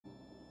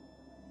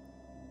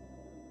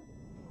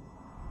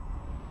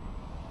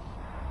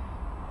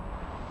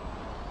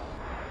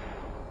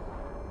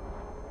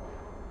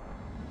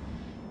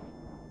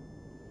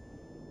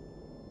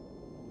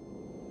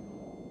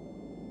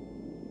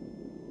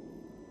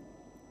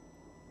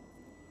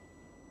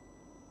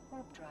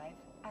Warp drive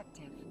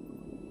active.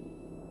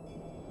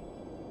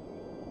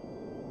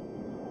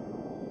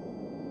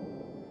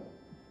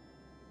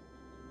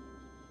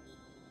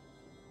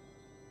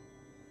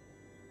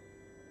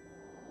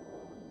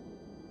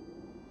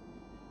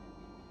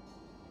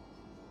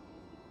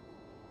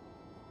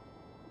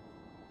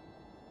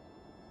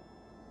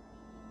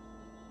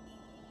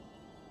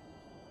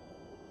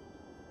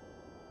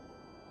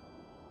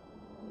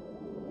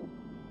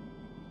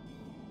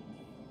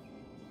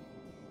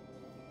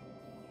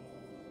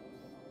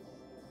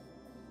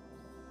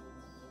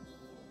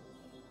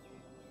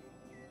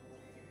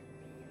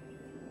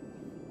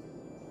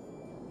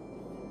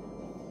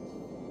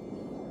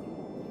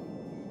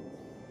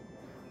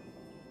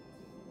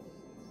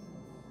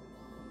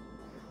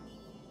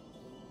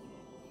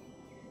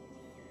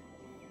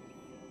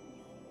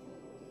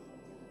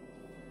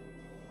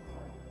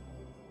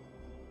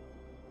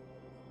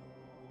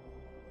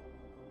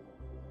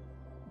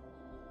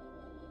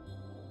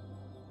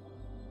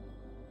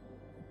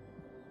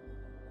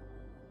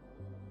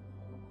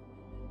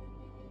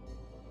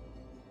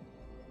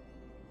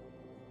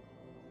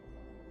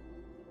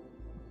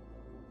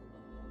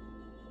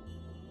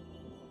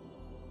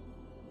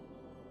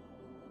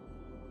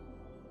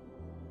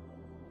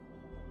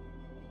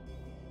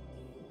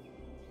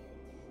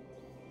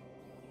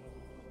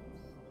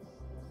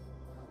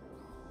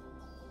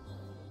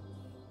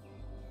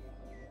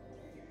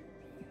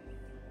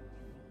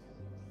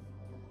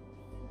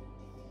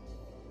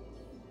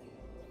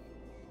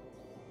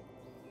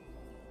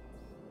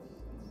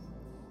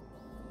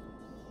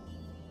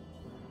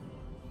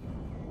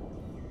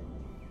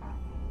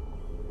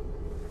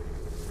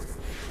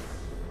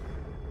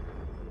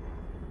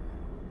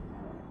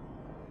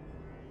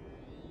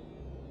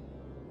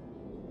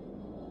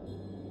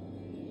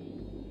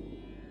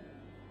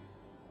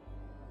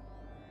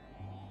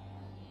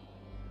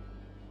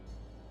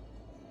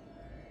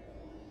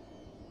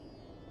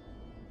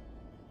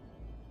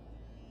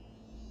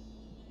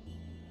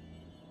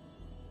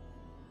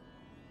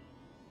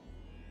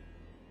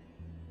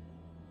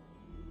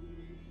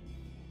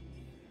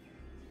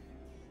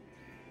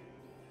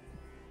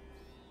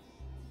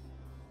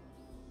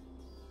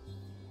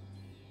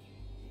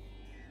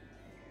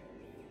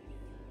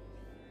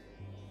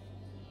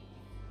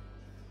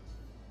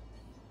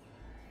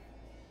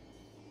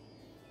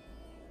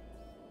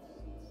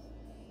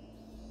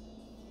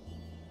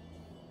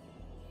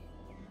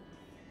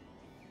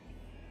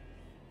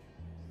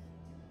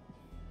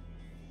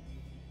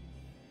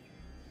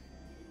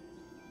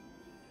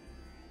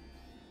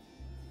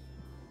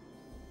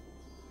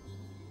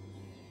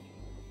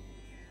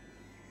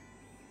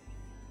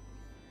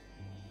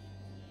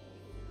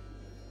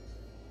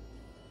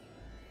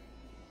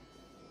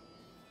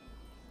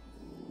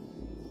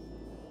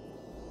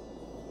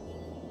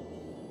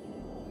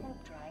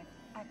 Warp drive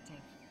active.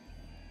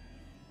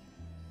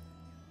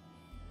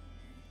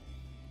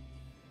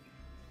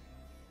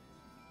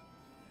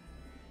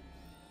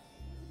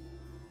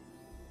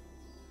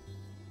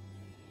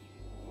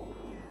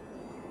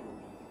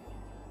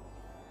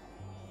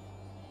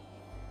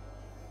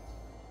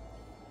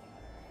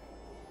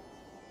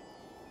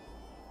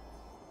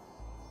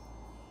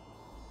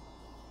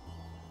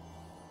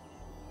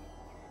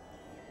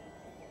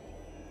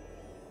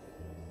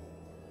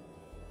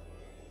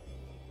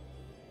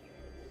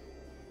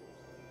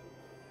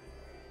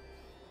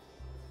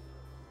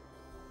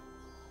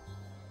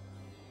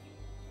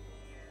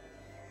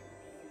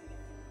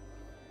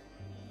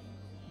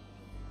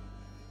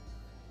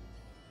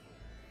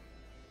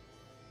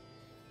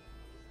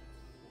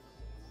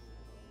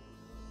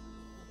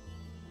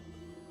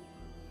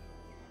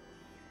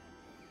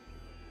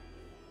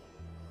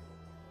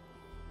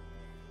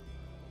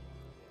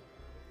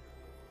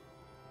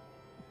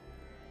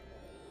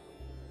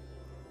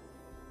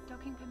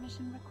 Docking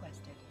permission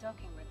requested.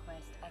 Docking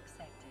request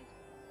accepted.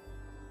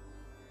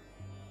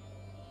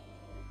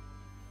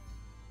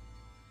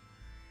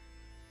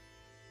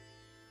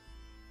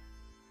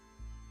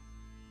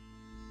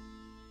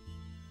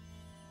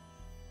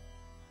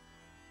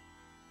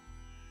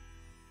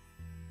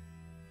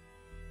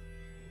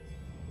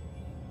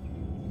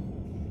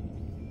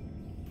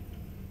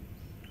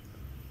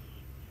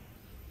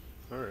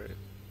 Alright,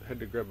 had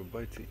to grab a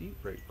bite to eat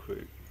right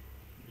quick.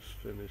 Just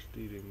finished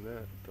eating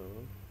that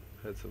though.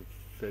 Had some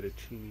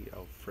fettuccine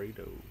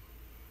alfredo.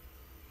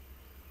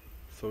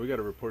 So we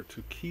gotta report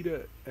to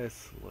Keita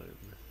Eslin.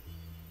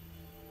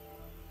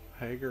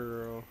 Hey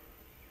girl,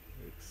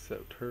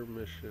 accept her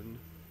mission.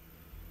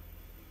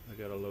 I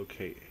gotta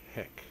locate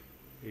Heck,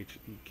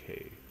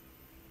 H-E-K.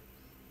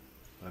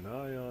 An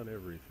eye on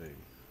everything.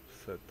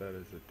 Set that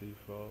as a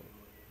default.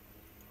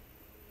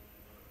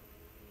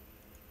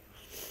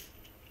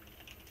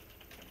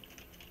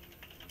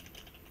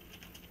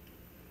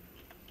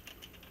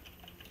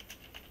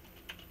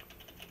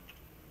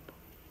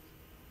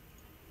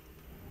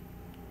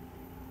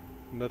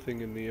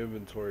 Nothing in the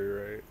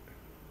inventory, right?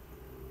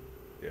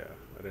 Yeah,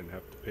 I didn't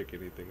have to pick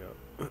anything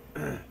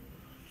up.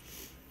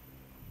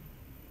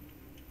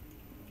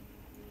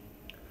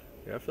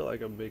 Yeah, I feel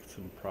like I'm making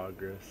some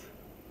progress.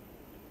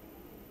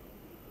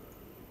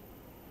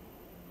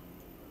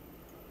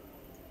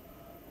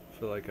 I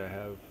feel like I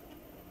have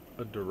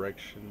a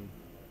direction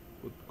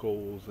with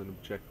goals and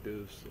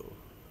objectives, so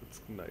it's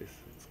nice.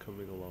 It's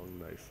coming along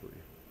nicely.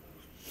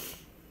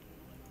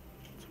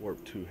 Let's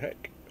warp to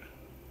Heck.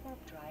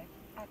 Warp drive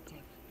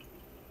active.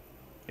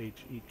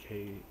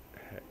 H-E-K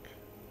Heck.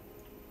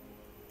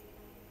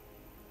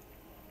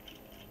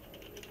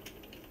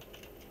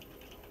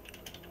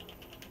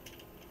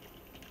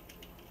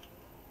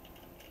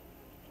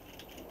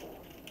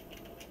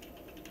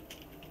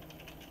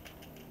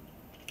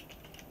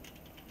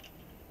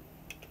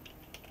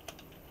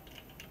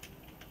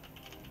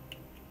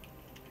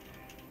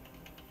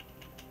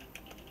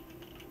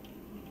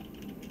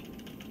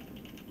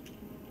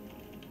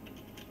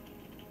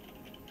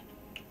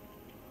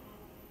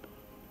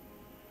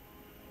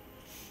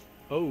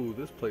 Oh,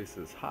 this place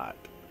is hot.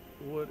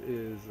 What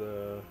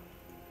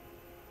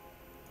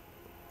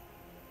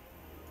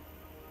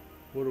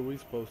are we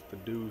supposed to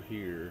do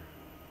here?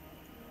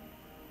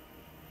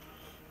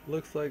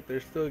 Looks like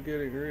they're still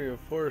getting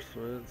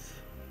reinforcements.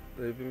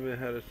 They've even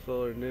had a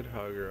solar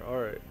Nidhogger.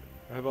 Alright,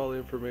 I have all the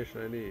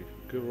information I need.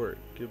 Good work.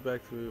 Get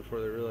back to me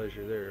before they realize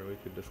you're there and we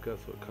can discuss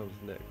what comes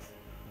next.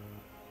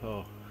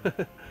 Oh,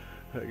 that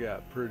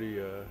got pretty,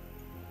 that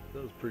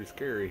was pretty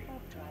scary.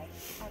 Warp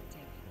drive active.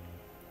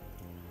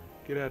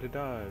 Get out of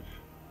Dodge.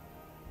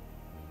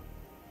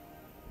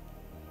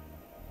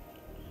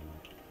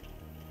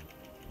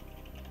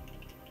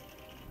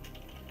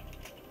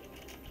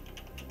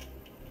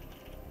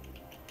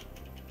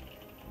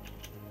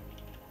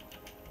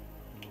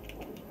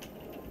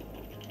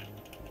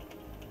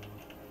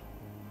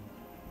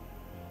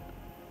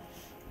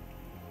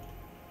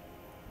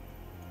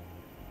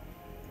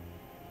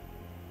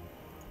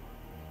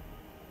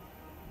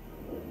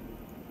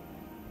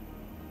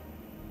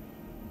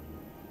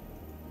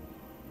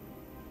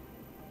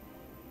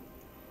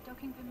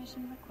 Docking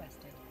permission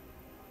requested.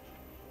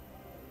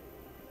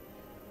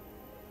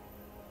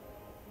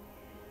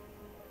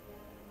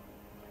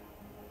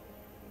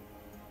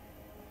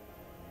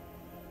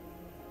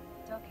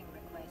 Docking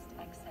request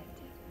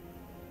accepted.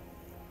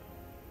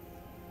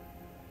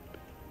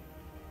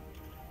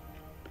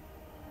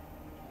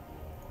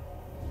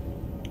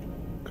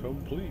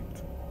 Complete.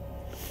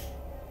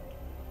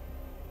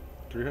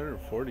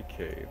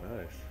 340k,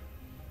 nice.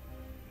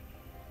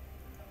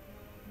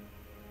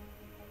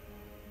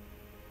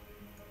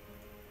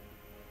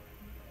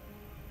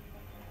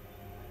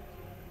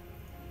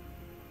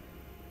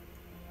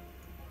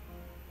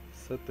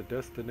 Set the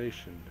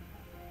destination.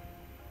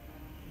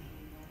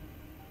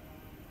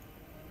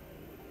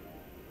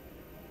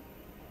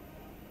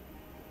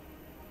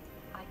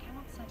 I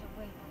cannot set a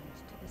waypoint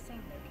to the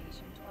same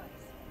location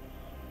twice.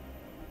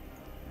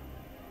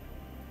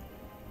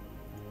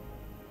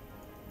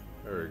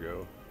 There we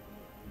go.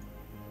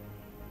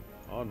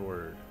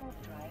 Onward. Warp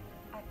drive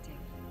active.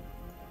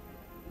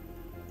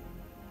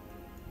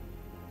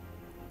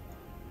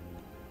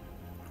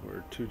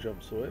 We're 2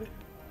 jumps away.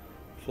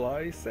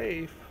 Fly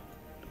safe.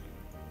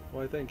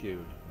 Why, thank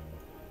you.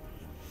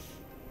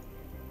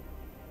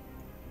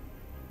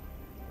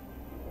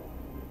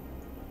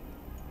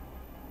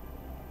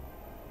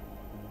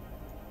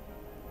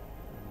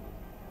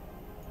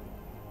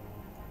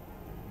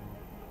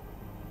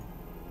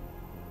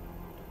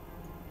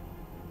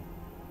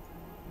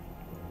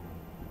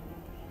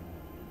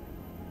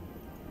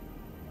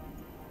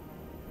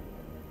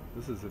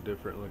 This is a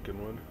different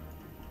looking one.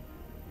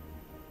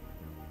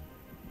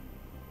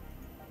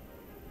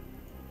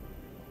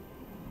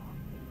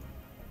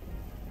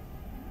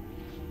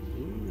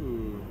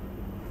 Ooh.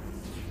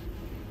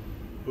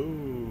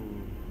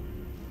 Boom.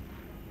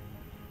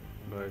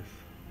 Nice.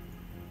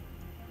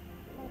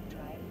 Warp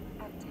drive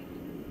active.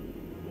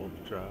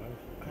 Warp drive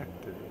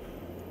active.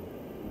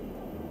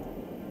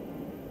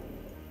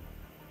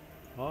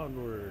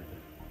 Onward.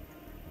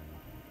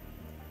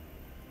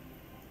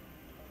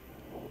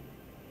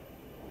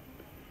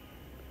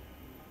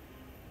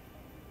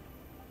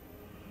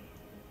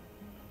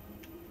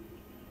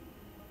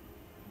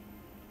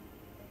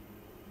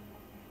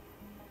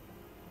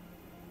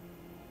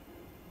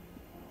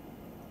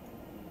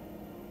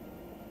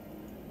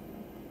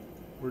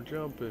 We're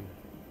jumping.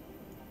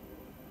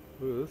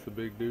 Ooh, this is a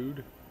big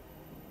dude.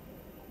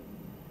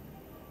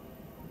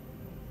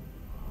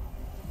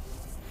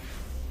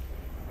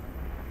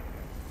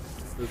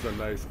 This is a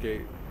nice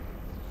gate.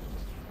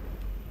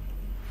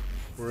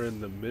 We're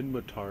in the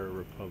Minmatar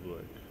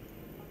Republic.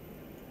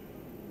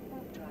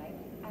 Warp drive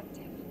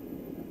active.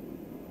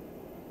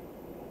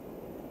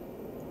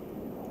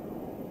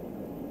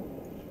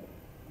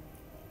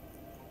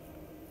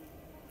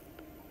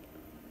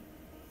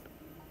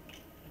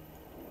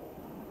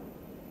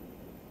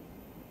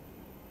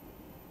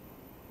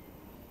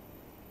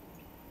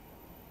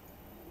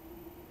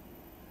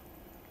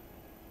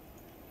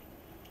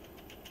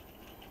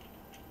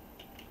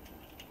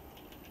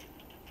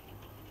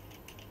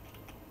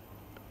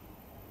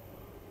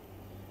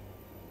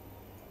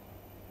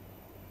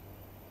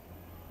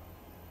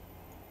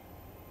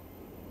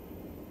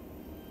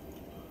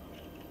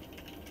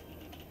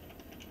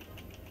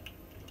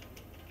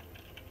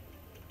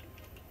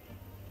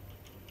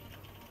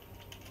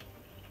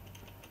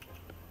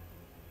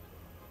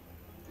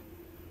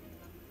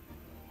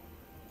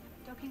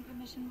 Docking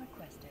permission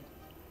requested.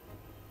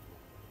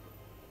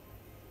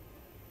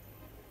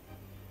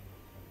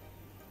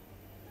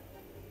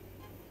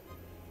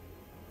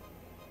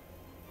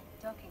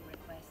 Docking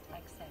request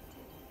accepted.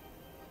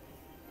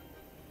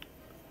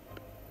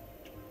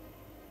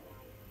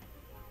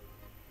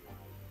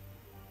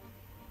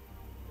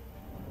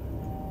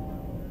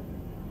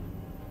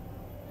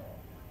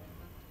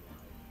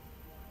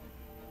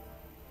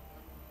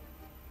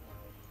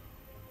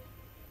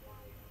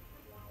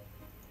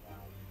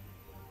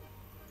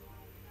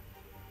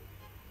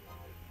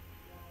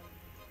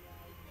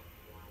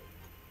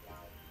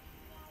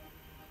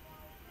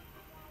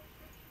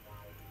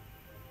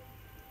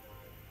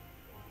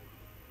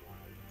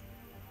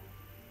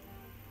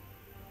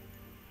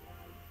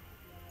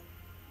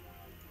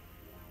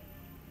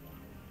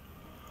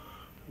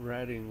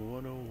 Writing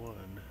 101.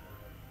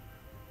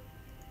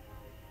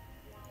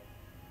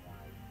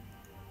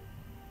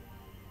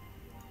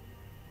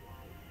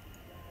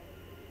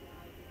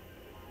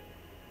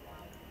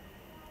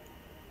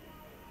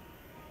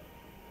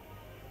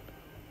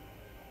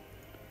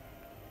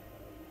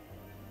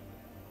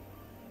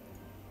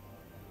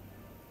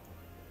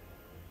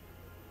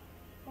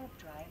 Warp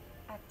drive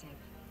active.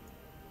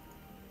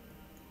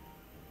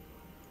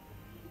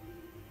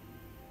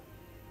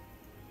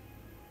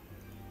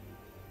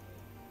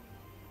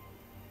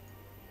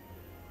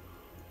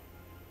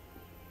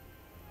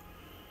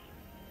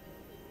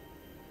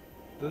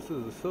 This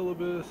is the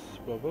syllabus,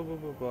 blah blah blah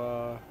blah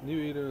blah. New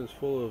Eden is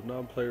full of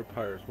non-player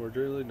pirates, more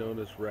generally known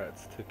as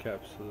rats to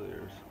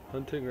capsuleers.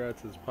 Hunting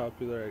rats is a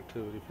popular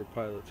activity for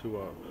pilots who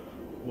want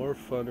more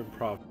fun and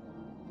profit.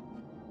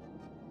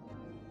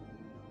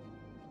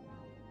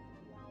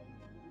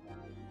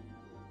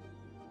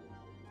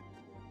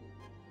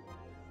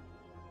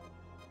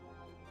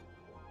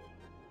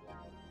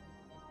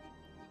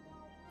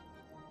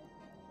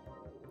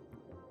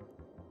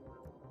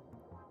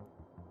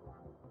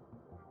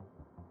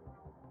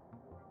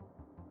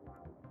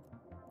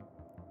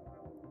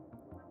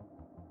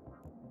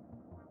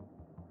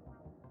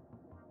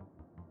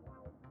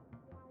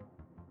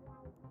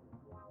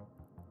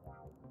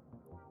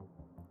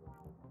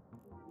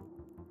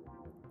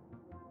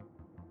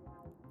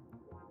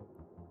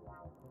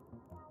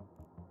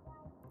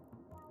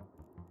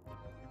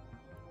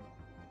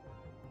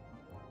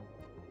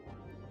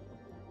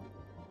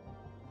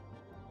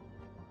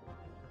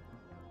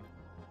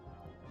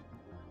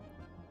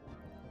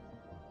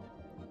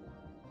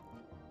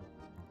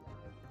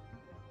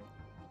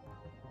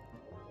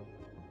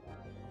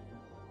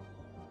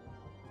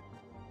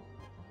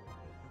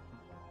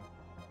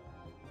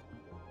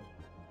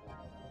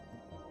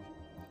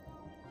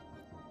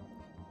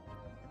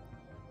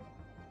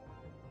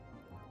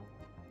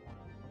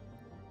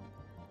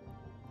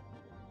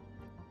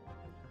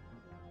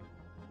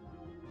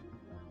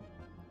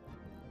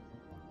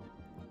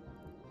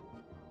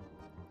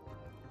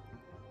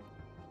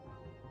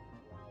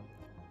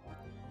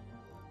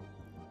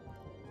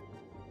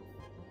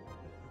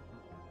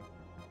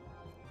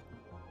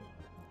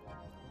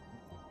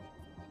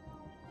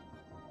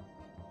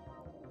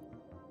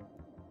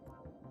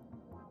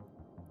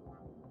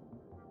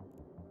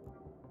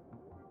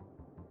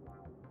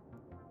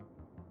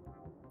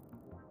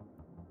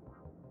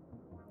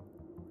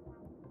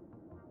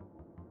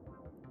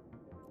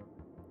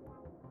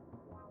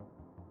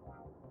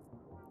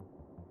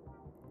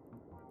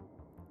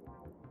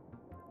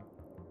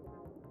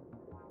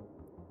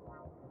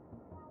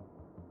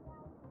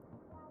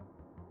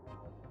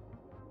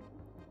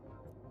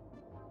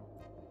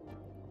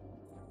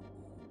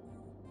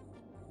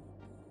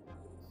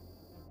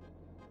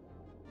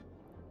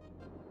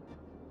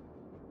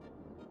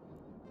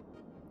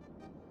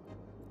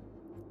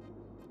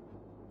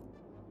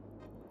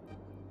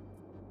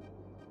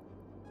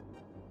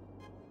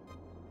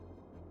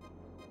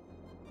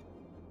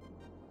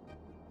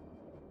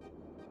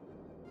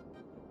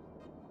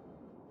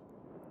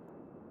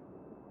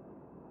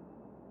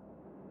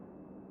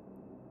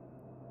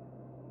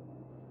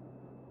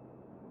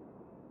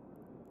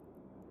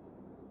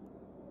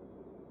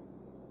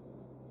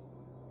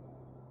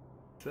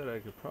 Said I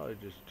could probably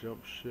just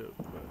jump ship,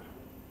 but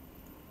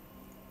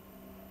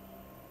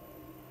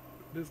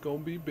this gonna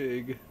be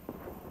big.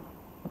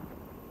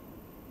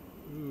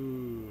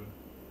 Ooh.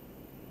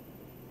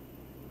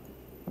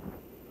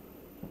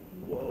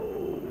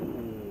 Whoa.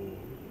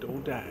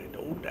 Don't die,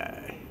 don't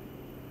die.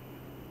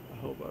 I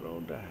hope I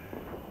don't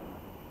die.